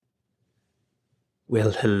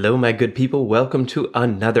Well, hello, my good people. Welcome to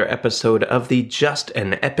another episode of the Just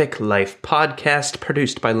an Epic Life podcast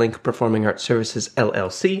produced by Link Performing Arts Services,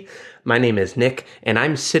 LLC. My name is Nick, and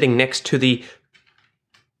I'm sitting next to the...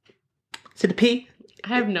 Is it a P?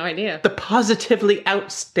 I have no idea. The positively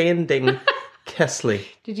outstanding Keslie.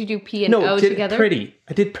 Did you do P and O together? No, pretty.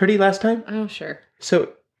 I did pretty last time. Oh, sure.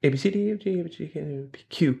 So, A, B, C, D, E, F, G, H, I, J, K, L, M, N, O, P,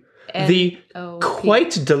 Q. N, The O, P.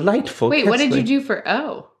 quite delightful Wait, Keslie. what did you do for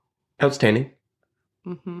O? Outstanding.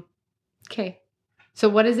 Mm-hmm. Okay. So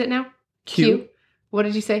what is it now? Q. What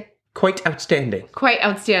did you say? Quite outstanding. Quite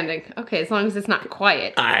outstanding. Okay, as long as it's not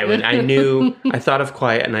quiet. I knew. I thought of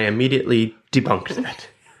quiet, and I immediately debunked that.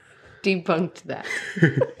 Debunked that.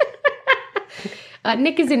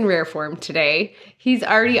 Nick is in rare form today. He's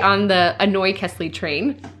already on the Annoy Keslie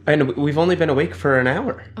train. And we've only been awake for an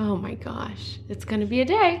hour. Oh my gosh. It's going to be a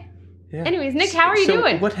day. Yeah. Anyways, Nick, how are you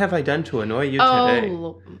doing? What have I done to annoy you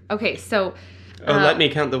today? Okay, so... let me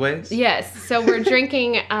count the ways? Yes. So we're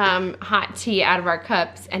drinking hot tea out of our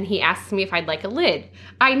cups, and he asks me if I'd like a lid.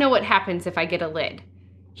 I know what happens if I get a lid.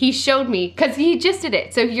 He showed me, because he just did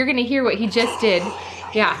it. So you're going to hear what he just did.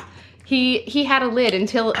 Yeah. He had a lid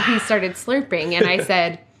until he started slurping, and I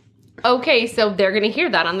said, okay, so they're going to hear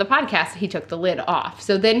that on the podcast. He took the lid off.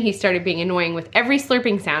 So then he started being annoying with every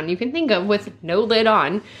slurping sound you can think of with no lid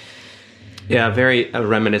on. Yeah, very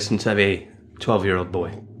reminiscent of a 12-year-old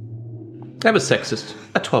boy. That was sexist.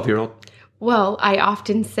 A 12-year-old. Well, I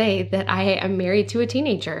often say that I am married to a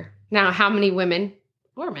teenager. Now, how many women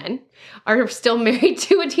or men are still married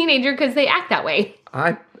to a teenager because they act that way?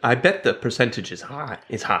 I bet the percentage is high.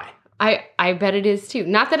 I bet it is too.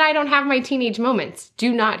 Not that I don't have my teenage moments.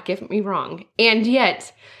 Do not get me wrong. And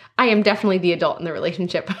yet, I am definitely the adult in the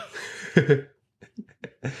relationship.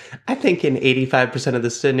 I think in 85% of the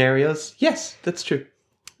scenarios, yes, that's true.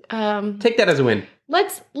 Take that as a win.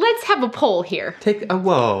 Let's have a poll here.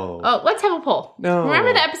 Whoa. Oh, let's have a poll. No.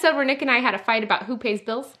 Remember the episode where Nick and I had a fight about who pays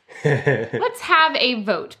bills? Let's have a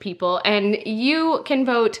vote, people. And you can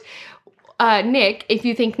vote Nick if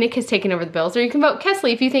you think Nick has taken over the bills, or you can vote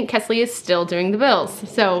Keslie if you think Keslie is still doing the bills.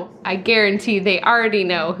 So I guarantee they already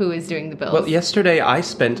know who is doing the bills. Well, yesterday I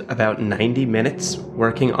spent about 90 minutes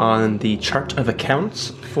working on the chart of accounts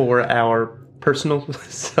for our personal...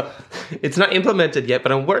 So it's not implemented yet,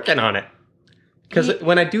 but I'm working on it. Because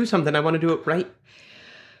when I do something, I want to do it right.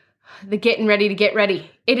 The getting ready to get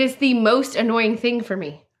ready. It is the most annoying thing for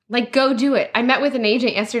me. Like, go do it. I met with an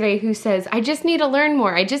agent yesterday who says, I just need to learn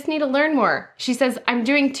more. I just need to learn more. She says, I'm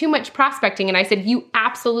doing too much prospecting. And I said, you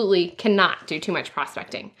absolutely cannot do too much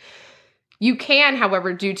prospecting. You can,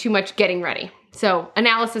 however, do too much getting ready. So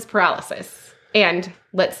analysis paralysis. And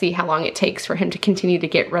let's see how long it takes for him to continue to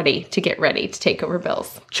get ready to take over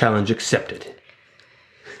bills. Challenge accepted.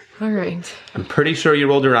 All right. I'm pretty sure you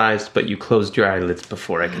rolled your eyes, but you closed your eyelids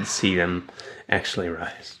before I could see them actually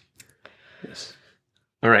rise. Yes.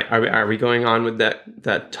 All right. Are we going on with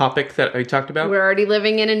that topic that I talked about? We're already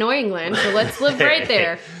living in annoying land, so let's live right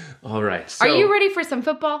there. All right. So, are you ready for some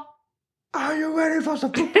football? Are you ready for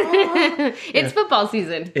some football? It's football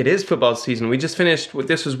season. It is football season. We just finished,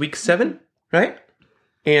 this was week 7, right?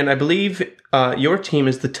 And I believe your team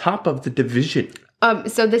is the top of the division.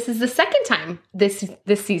 So this is the second time this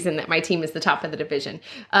season that my team is the top of the division.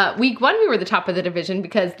 Week 1, we were the top of the division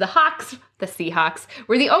because the Seahawks,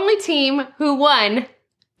 were the only team who won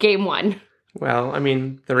game 1. Well, I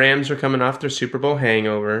mean, the Rams are coming off their Super Bowl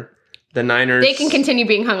hangover. The Niners... They can continue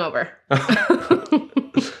being hungover.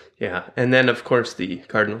 Yeah. And then, of course, the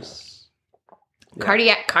Cardinals. Yeah.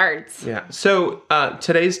 Cardiac cards. Yeah. So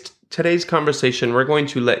today's conversation, we're going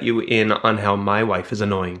to let you in on how my wife is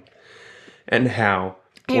annoying. And how...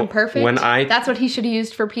 I am perfect? That's what he should have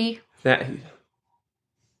used for P? And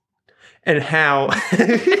how...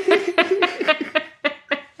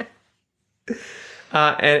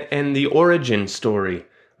 and the origin story.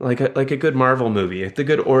 Like a good Marvel movie. The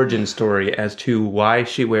good origin story as to why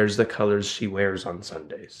she wears the colors she wears on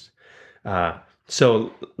Sundays.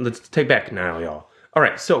 So let's take back now, y'all. All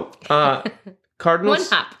right, so Cardinals...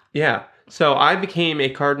 One hop. Yeah. So I became a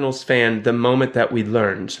Cardinals fan the moment that we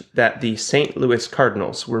learned that the St. Louis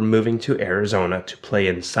Cardinals were moving to Arizona to play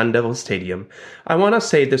in Sun Devil Stadium. I want to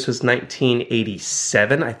say this was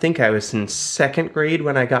 1987. I think I was in 2nd grade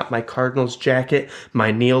when I got my Cardinals jacket,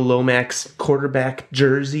 my Neil Lomax quarterback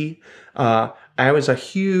jersey. I was a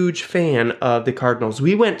huge fan of the Cardinals.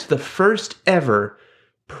 We went to the first ever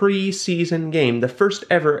preseason game, the first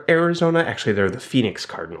ever Arizona, actually they're the Phoenix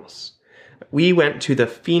Cardinals. We went to the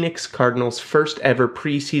Phoenix Cardinals' first ever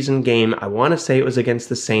preseason game. I want to say it was against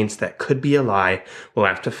the Saints. That could be a lie. We'll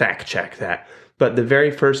have to fact check that. but the very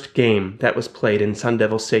first game that was played in Sun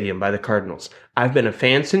Devil Stadium by the Cardinals. I've been a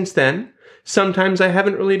fan since then. Sometimes I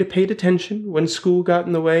haven't really paid attention. When school got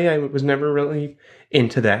in the way, I was never really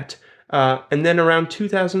into that. And then around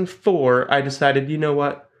 2004, I decided, you know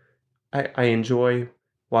what? I enjoy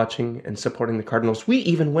watching and supporting the Cardinals. We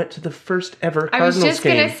even went to the first ever Cardinals game. I was just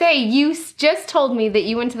going to say, you just told me that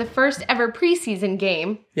you went to the first ever preseason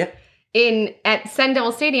game. Yeah. At Sun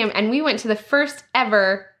Devil Stadium, and we went to the first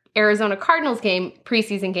ever Arizona Cardinals game,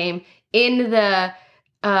 preseason game, in the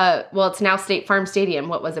it's now State Farm Stadium.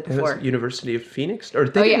 What was it before? It was University of Phoenix? Or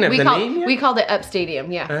they didn't have the name yet? We called it Up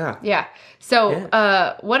Stadium, yeah. So,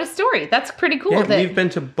 what a story. That's pretty cool. Yeah, we've been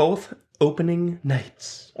to both opening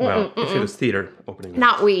nights. Well, if it was theater opening nights.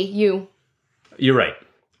 Not we, you. You're right.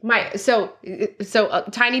 So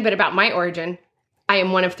a tiny bit about my origin. I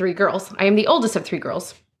am one of 3 girls. I am the oldest of 3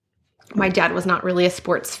 girls. My dad was not really a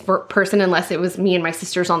sports person unless it was me and my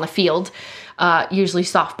sisters on the field, usually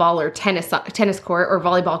softball or tennis court or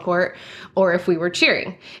volleyball court, or if we were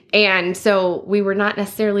cheering. And so we were not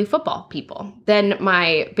necessarily football people. Then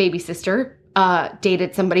my baby sister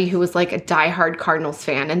dated somebody who was like a diehard Cardinals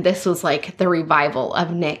fan, and this was like the revival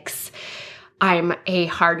of Nick's. I'm a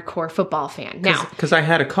hardcore football fan now. Because I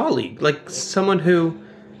had a colleague, like someone who,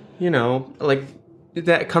 like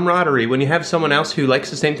that camaraderie, when you have someone else who likes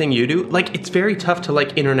the same thing you do, like it's very tough to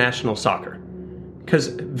like international soccer. Because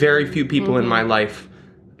very few people in my life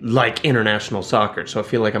like international soccer. So I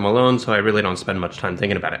feel like I'm alone, so I really don't spend much time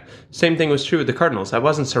thinking about it. Same thing was true with the Cardinals. I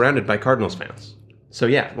wasn't surrounded by Cardinals fans. So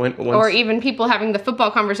yeah, or even people having the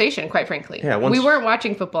football conversation, quite frankly. Yeah, we weren't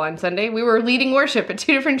watching football on Sunday. We were leading worship at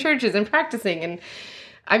 2 different churches and practicing. And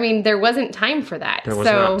I mean, there wasn't time for that. There was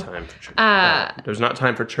not time for church. There was not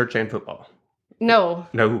time for church and football. No,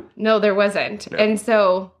 there wasn't. No. And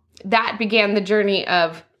so that began the journey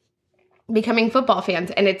of becoming football fans.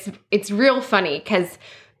 And it's real funny because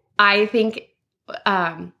I think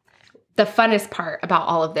the funnest part about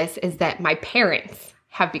all of this is that my parents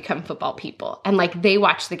have become football people. And like they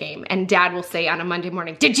watch the game. And Dad will say on a Monday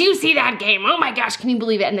morning, "Did you see that game? Oh my gosh, can you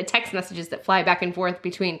believe it?" And the text messages that fly back and forth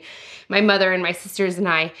between my mother and my sisters and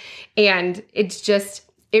I. And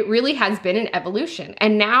it really has been an evolution.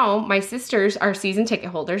 And now my sisters are season ticket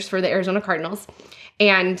holders for the Arizona Cardinals,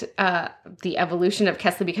 and the evolution of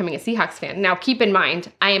Keslie becoming a Seahawks fan. Now, keep in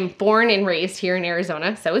mind, I am born and raised here in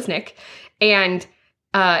Arizona. So is Nick. And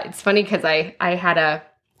it's funny because I had a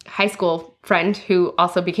high school friend who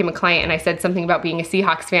also became a client, and I said something about being a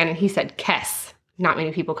Seahawks fan, and he said, "Kes." Not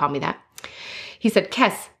many people call me that. He said,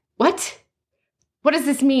 "Kes, what? What does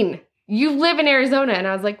this mean? You live in Arizona." And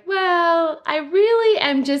I was like, well, I really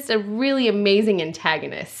am just a really amazing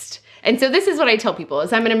antagonist. And so this is what I tell people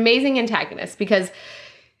is I'm an amazing antagonist because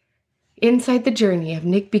inside the journey of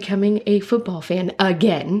Nick becoming a football fan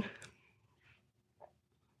again,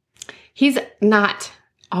 he's not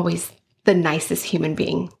always the nicest human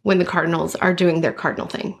being when the Cardinals are doing their Cardinal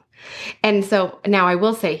thing. And so now I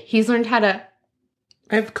will say he's learned how to...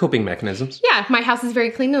 I have coping mechanisms. Yeah, my house is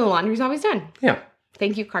very clean and the laundry's always done. Yeah.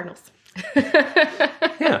 Thank you, Cardinals.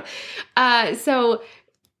 Yeah. So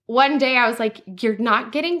one day I was like, "You're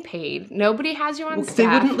not getting paid. Nobody has you on staff." They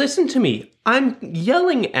wouldn't listen to me. I'm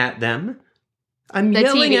yelling at them. I'm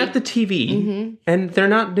yelling at the TV, and they're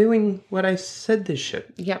not doing what I said they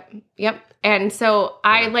should. Yep. And so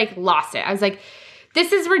I lost it. I was like,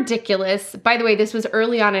 this is ridiculous. By the way, this was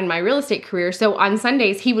early on in my real estate career. So on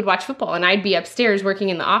Sundays, he would watch football, and I'd be upstairs working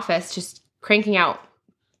in the office, just cranking out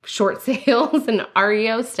short sales and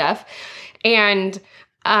REO stuff. And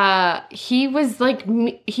he was like,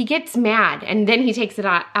 he gets mad, and then he takes it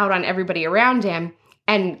out on everybody around him.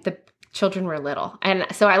 And the children were little. And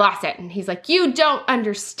so I lost it. And he's like, "You don't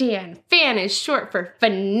understand. Fan is short for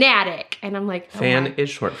fanatic." And I'm like, Fan is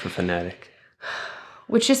short for fanatic.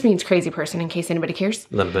 Which just means crazy person, in case anybody cares.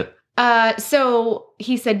 A little bit. So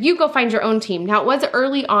he said, "You go find your own team." Now, it was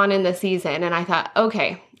early on in the season, and I thought,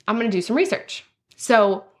 okay, I'm going to do some research.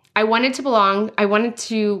 So I wanted to belong. I wanted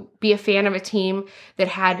to be a fan of a team that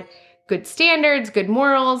had good standards, good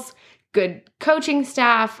morals, good coaching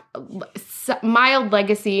staff, mild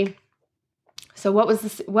legacy. So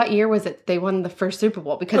what year was it they won the first Super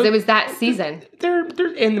Bowl? Because it was that season.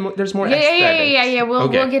 There's more. Yeah. We'll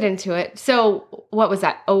get into it. So what was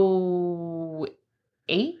that?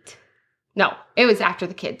 08? No, it was after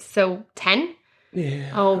the kids. So 10?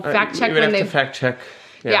 Yeah. Oh, fact check. We would have to fact check.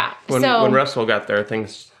 Yeah. When Russell got there,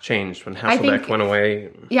 things changed. When Hasselbeck went away.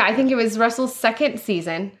 Yeah, I think it was Russell's second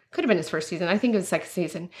season. Could have been his first season. I think it was second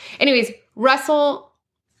season. Anyways, Russell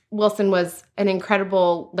Wilson was an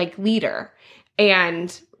incredible leader.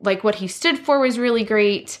 And what he stood for was really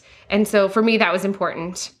great. And so for me, that was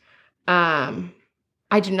important.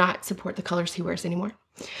 I do not support the colors he wears anymore.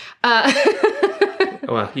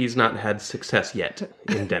 Well, he's not had success yet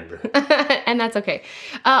in Denver. And that's okay.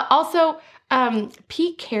 Also,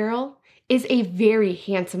 Pete Carroll is a very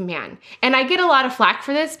handsome man. And I get a lot of flack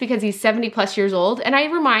for this because he's 70 plus years old. And I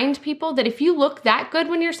remind people that if you look that good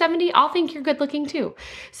when you're 70, I'll think you're good looking too.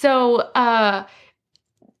 So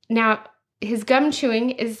now his gum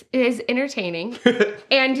chewing is entertaining.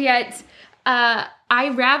 And yet I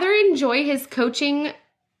rather enjoy his coaching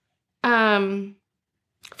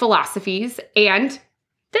philosophies and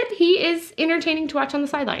that he is entertaining to watch on the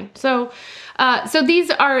sideline. So these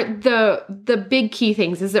are the big key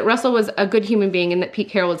things, is that Russell was a good human being and that Pete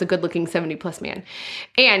Carroll was a good-looking 70-plus man.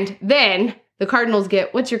 And then the Cardinals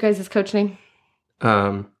get, what's your guys' coach name?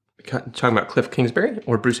 Talking about Cliff Kingsbury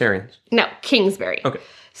or Bruce Arians? No, Kingsbury. Okay.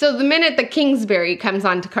 So the minute that Kingsbury comes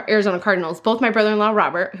on to Arizona Cardinals, both my brother-in-law,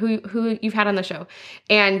 Robert, who you've had on the show,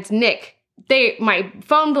 and Nick, my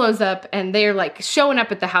phone blows up and they're like showing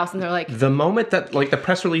up at the house and they're like, the moment that like the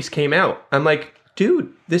press release came out, I'm like,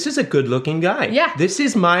 dude, this is a good looking guy. Yeah. This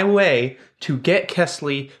is my way to get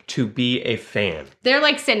Keslie to be a fan. They're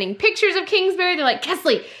like sending pictures of Kingsbury. They're like,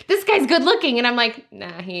 Keslie, this guy's good looking. And I'm like,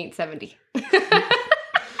 nah, he ain't 70.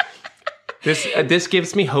 This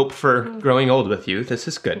gives me hope for growing old with you. This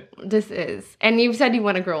is good. This is. And you've said you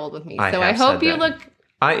want to grow old with me. So I have hope you said look.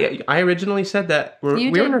 I originally said that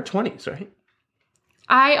we were in our 20s, right?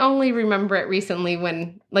 I only remember it recently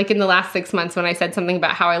when, like in the last 6 months, when I said something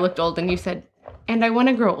about how I looked old and you said, and I want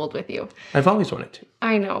to grow old with you. I've always wanted to.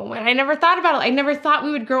 I know. And I never thought about it. I never thought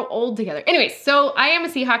we would grow old together. Anyway, so I am a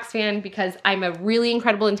Seahawks fan because I'm a really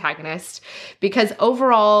incredible antagonist. Because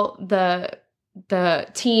overall, the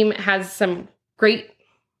team has some great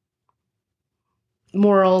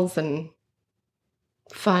morals and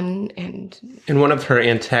fun and one of her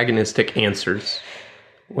antagonistic answers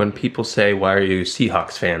when people say, why are you a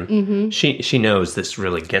Seahawks fan? Mm-hmm. She knows this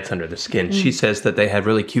really gets under the skin. Mm-hmm. She says that they have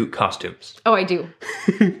really cute costumes. Oh, I do.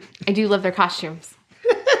 I do love their costumes.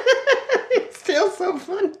 It's still so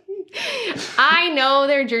fun. I know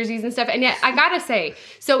their jerseys and stuff. And yet I gotta say,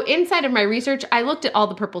 so inside of my research, I looked at all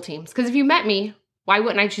the purple teams. Because if you met me, why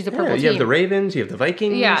wouldn't I choose a purple team? You have the Ravens, you have the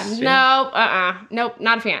Vikings. Yeah, nope,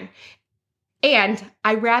 not a fan. And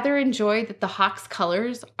I rather enjoy that the Hawks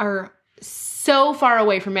colors are so far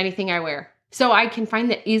away from anything I wear. So I can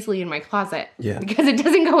find that easily in my closet. Yeah. Because it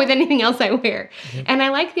doesn't go with anything else I wear. Yeah. And I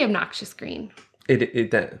like the obnoxious green.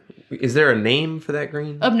 Is there a name for that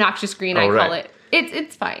green? Obnoxious green, I call it.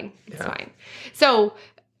 It's fine. It's fine. So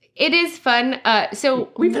it is fun.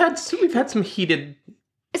 So we've had some heated.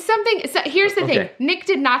 So here's the thing. Nick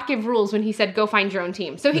did not give rules when he said, go find your own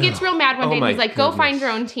team. So he gets real mad one day and he's like, go find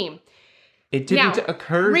your own team. It didn't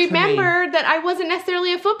occur to me. Remember that I wasn't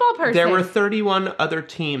necessarily a football person. There were 31 other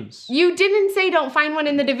teams. You didn't say don't find one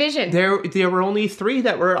in the division. There were only 3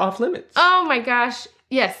 that were off limits. Oh my gosh.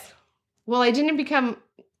 Yes. Well, I didn't become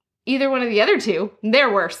either one of the other 2.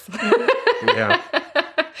 They're worse. Yeah.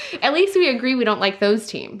 At least we agree we don't like those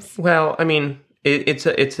teams. Well, I mean, it's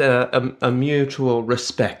a mutual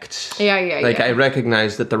respect. Yeah. Like, I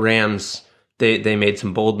recognize that the Rams, they made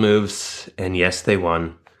some bold moves, and yes, they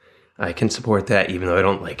won. I can support that, even though I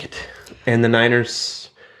don't like it. And the Niners,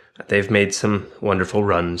 they've made some wonderful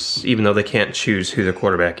runs, even though they can't choose who their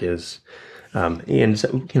quarterback is. And so,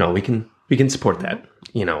 we can support that.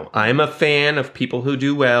 I'm a fan of people who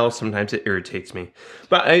do well. Sometimes it irritates me.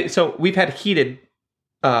 But so we've had heated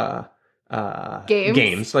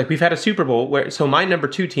games. Like, we've had a Super Bowl so my number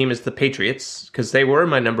 2 team is the Patriots, because they were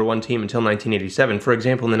my number 1 team until 1987. For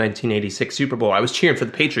example, in the 1986 Super Bowl, I was cheering for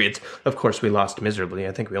the Patriots. Of course, we lost miserably.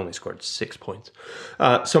 I think we only scored 6 points.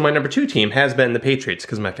 So my number 2 team has been the Patriots,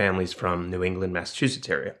 because my family's from New England, Massachusetts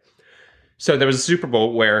area. So there was a Super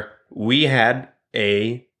Bowl where we had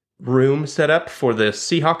a room set up for the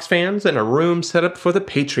Seahawks fans and a room set up for the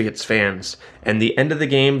Patriots fans. And the end of the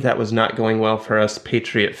game, that was not going well for us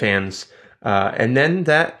Patriot fans. And then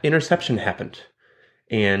that interception happened.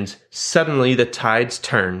 And suddenly the tides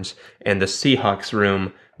turned, and the Seahawks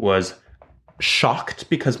room was shocked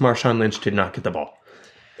because Marshawn Lynch did not get the ball.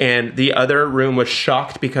 And the other room was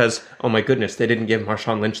shocked because, oh my goodness, they didn't give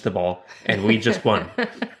Marshawn Lynch the ball, and we just won.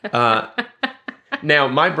 Now,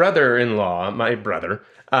 my brother-in-law,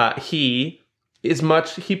 he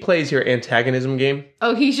plays your antagonism game.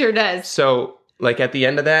 Oh, he sure does. So, like, at the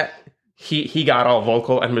end of that, he got all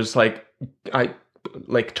vocal and was like,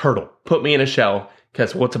 turtle, put me in a shell,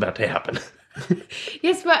 because what's about to happen?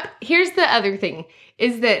 Yes, but here's the other thing,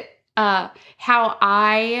 is that how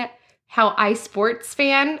I sports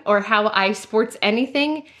fan, or how I sports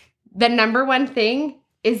anything, the number one thing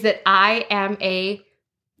is that I am a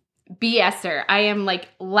BSer. I am like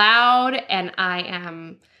loud, and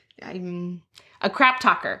I'm a crap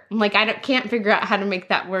talker. I'm like, can't figure out how to make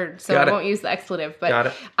that word, so I won't use the expletive.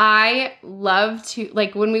 But I love to,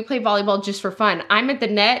 like, when we play volleyball just for fun, I'm at the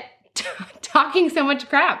net talking so much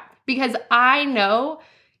crap because I know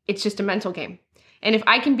it's just a mental game. And if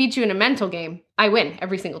I can beat you in a mental game, I win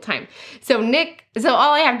every single time. So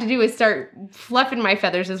all I have to do is start fluffing my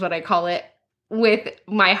feathers, is what I call it, with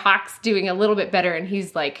my Hawks doing a little bit better, and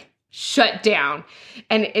he's like, shut down.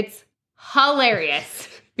 And it's hilarious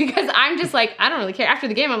because I'm just like, I don't really care. After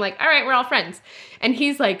the game, I'm like, all right, we're all friends. And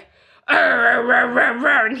he's like,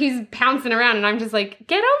 and he's pouncing around, and I'm just like,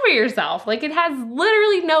 get over yourself. Like, it has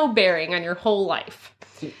literally no bearing on your whole life.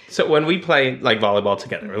 So when we play like volleyball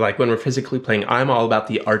together, like when we're physically playing, I'm all about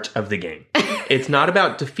the art of the game. It's not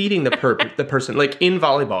about defeating the person. Like in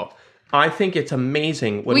volleyball, I think it's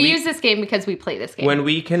amazing when we use this game because we play this game. When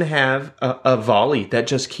we can have a volley that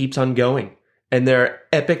just keeps on going, and there are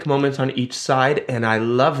epic moments on each side, and I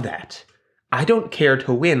love that. I don't care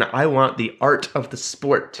to win. I want the art of the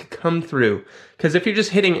sport to come through. Because if you're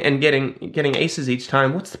just hitting and getting aces each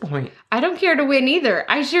time, what's the point? I don't care to win either.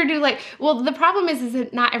 I sure do the problem is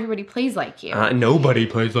that not everybody plays like you. Nobody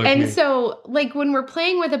plays like me. And so, like, when we're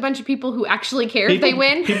playing with a bunch of people who actually care if they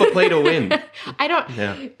win. People play to win. I don't.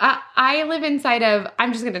 Yeah. I live inside of,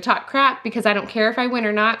 I'm just going to talk crap because I don't care if I win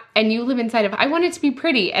or not. And you live inside of, I want it to be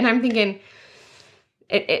pretty. And I'm thinking,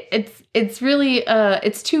 it's really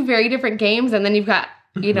it's two very different games, and then you've got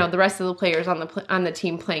the rest of the players on the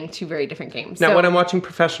team playing two very different games. Now, when I'm watching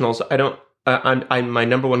professionals, I don't. My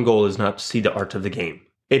number one goal is not to see the art of the game.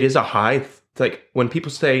 It is a high. Like when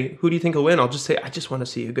people say, "Who do you think will win?" I'll just say, "I just want to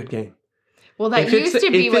see a good game." Well, that used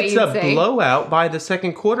to be what you'd say. If it's a blowout by the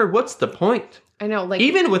second quarter, what's the point? I know, like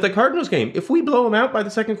even with a Cardinals game, if we blow them out by the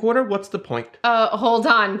second quarter, what's the point? Hold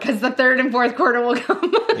on, because the third and fourth quarter will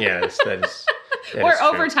come. Yes, that is. Or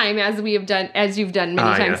overtime, as you've done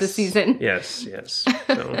many times this season. Yes.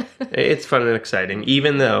 So it's fun and exciting,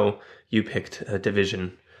 even though you picked a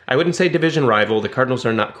division. I wouldn't say division rival. The Cardinals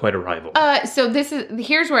are not quite a rival. So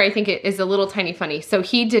here's where I think it is a little tiny funny. So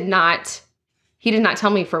he did not tell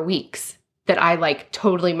me for weeks that I like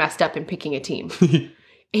totally messed up in picking a team.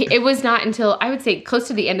 It was not until I would say close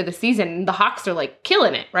to the end of the season, the Hawks are like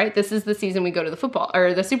killing it, right? This is the season we go to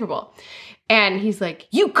the Super Bowl. And he's like,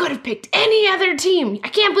 you could have picked any other team. I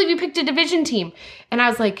can't believe you picked a division team. And I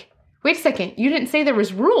was like, wait a second, you didn't say there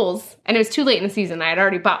was rules. And it was too late in the season. I had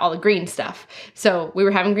already bought all the green stuff. So we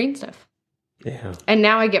were having green stuff. Yeah. And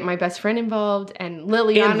now I get my best friend involved and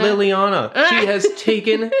Liliana. And Liliana. She has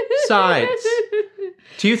taken sides.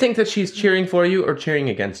 Do you think that she's cheering for you or cheering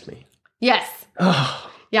against me? Yes. Oh.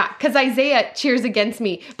 Yeah, because Isaiah cheers against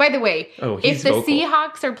me. By the way, if the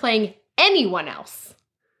Seahawks are playing anyone else.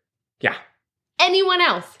 Yeah. Anyone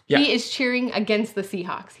else. Yeah. He is cheering against the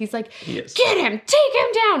Seahawks. He's like, get him, take him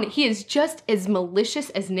down. He is just as malicious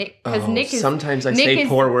as Nick. Because Nick is. Sometimes I say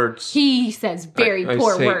poor words. He says very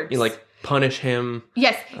poor words. You like punish him.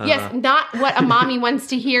 Yes, not what a mommy wants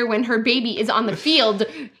to hear when her baby is on the field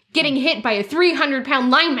getting hit by a 300-pound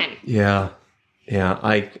lineman. Yeah,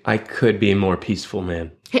 I could be a more peaceful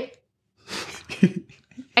man.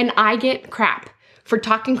 And I get crap for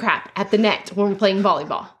talking crap at the net when we're playing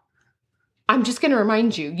volleyball. I'm just going to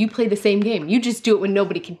remind you, you play the same game. You just do it when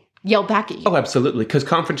nobody can yell back at you. Oh, absolutely. Because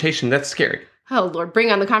confrontation, that's scary. Oh, Lord,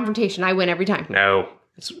 bring on the confrontation. I win every time. No.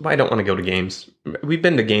 That's why I don't want to go to games. We've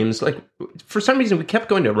been to games. Like, for some reason, we kept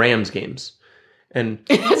going to Rams games. And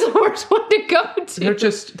it's the worst one to go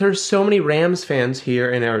to. There's so many Rams fans here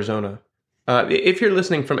in Arizona. If you're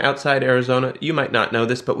listening from outside Arizona, you might not know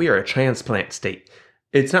this, but we are a transplant state.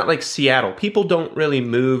 It's not like Seattle. People don't really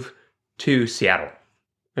move to Seattle.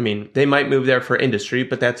 I mean, they might move there for industry,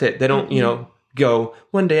 but that's it. They don't, go,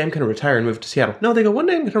 one day I'm going to retire and move to Seattle. No, they go, one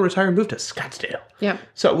day I'm going to retire and move to Scottsdale. Yeah.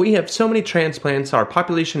 So we have so many transplants. Our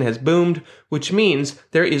population has boomed, which means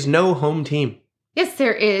there is no home team. Yes,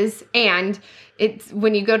 there is. And it's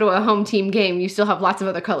when you go to a home team game, you still have lots of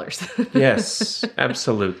other colors. Yes,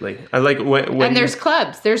 absolutely. I like when and there's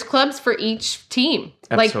clubs. There's clubs for each team.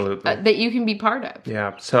 Absolutely. That you can be part of.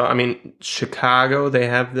 Yeah. So, I mean, Chicago, they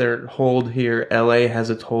have their hold here. LA has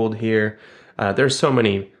its hold here. There's so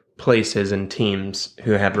many places and teams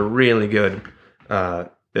who have a really good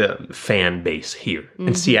fan base here. Mm-hmm.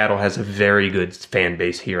 And Seattle has a very good fan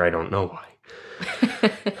base here. I don't know why.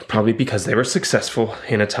 Probably because they were successful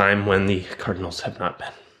in a time when the Cardinals have not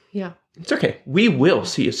been. Yeah. It's okay. We will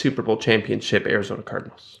see a Super Bowl championship Arizona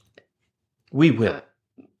Cardinals. We will.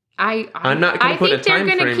 I'm not going to put a time frame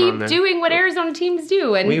on there. I think they're going to keep doing what Arizona teams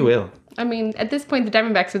do. And we will. I mean, at this point, the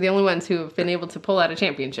Diamondbacks are the only ones who have been able to pull out a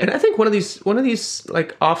championship. And I think one of these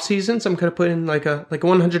like off seasons, I'm gonna put in like a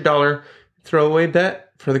 $100 throwaway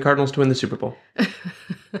bet for the Cardinals to win the Super Bowl.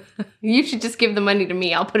 You should just give the money to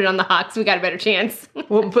me. I'll put it on the Hawks. We got a better chance.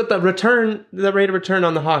 Well, but the rate of return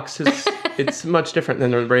on the Hawks it's much different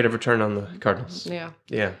than the rate of return on the Cardinals. Yeah.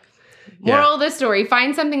 Yeah. Moral of the story,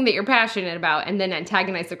 find something that you're passionate about and then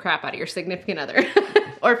antagonize the crap out of your significant other.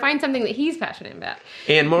 Or find something that he's passionate about.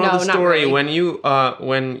 And moral of the story, really.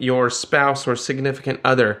 when your spouse or significant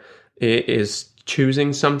other is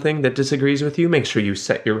choosing something that disagrees with you, make sure you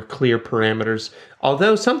set your clear parameters.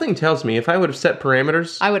 Although something tells me if I would have set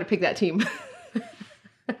parameters, I would have picked that team.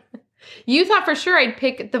 You thought for sure I'd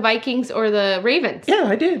pick the Vikings or the Ravens. Yeah,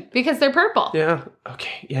 I did. Because they're purple. Yeah.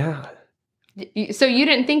 Okay. Yeah. So you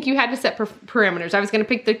didn't think you had to set parameters. I was going to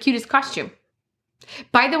pick the cutest costume.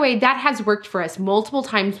 By the way, that has worked for us multiple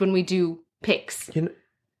times when we do picks.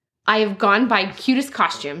 I have gone by cutest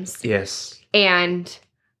costumes. Yes. And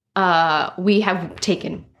we have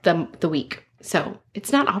taken the week. So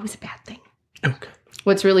it's not always a bad thing. Okay.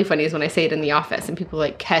 What's really funny is when I say it in the office and people are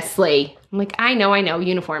like, Keslie. I'm like, I know,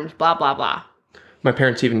 uniforms, blah, blah, blah. My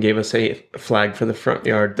parents even gave us a flag for the front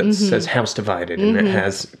yard that says House Divided, and it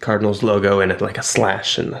has Cardinals logo in it, like a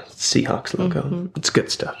slash, and the Seahawks logo. It's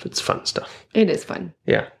good stuff. It's fun stuff. It is fun.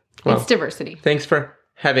 Yeah. Well, it's diversity. Thanks for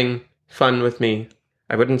having fun with me.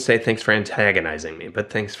 I wouldn't say thanks for antagonizing me,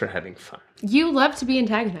 but thanks for having fun. You love to be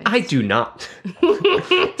antagonized. I do not.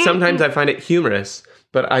 Sometimes I find it humorous,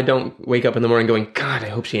 but I don't wake up in the morning going, God, I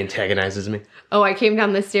hope she antagonizes me. Oh, I came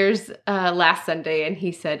down the stairs last Sunday and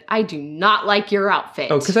he said, I do not like your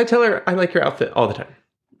outfit. Oh, because I tell her I like your outfit all the time.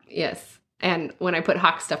 Yes. And when I put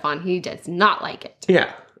Hawk stuff on, he does not like it.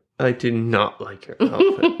 Yeah. I do not like your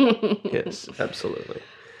outfit. Yes, absolutely.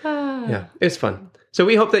 Yeah, it's fun. So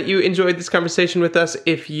we hope that you enjoyed this conversation with us.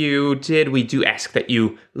 If you did, we do ask that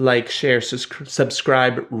you like, share,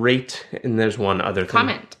 subscribe, rate, and there's one other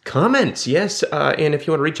thing. Comment, yes. And if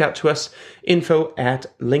you want to reach out to us,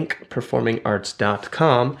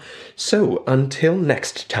 info@linkperformingarts.com. So until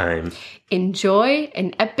next time. Enjoy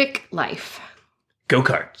an epic life. Go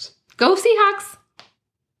Cards. Go Seahawks.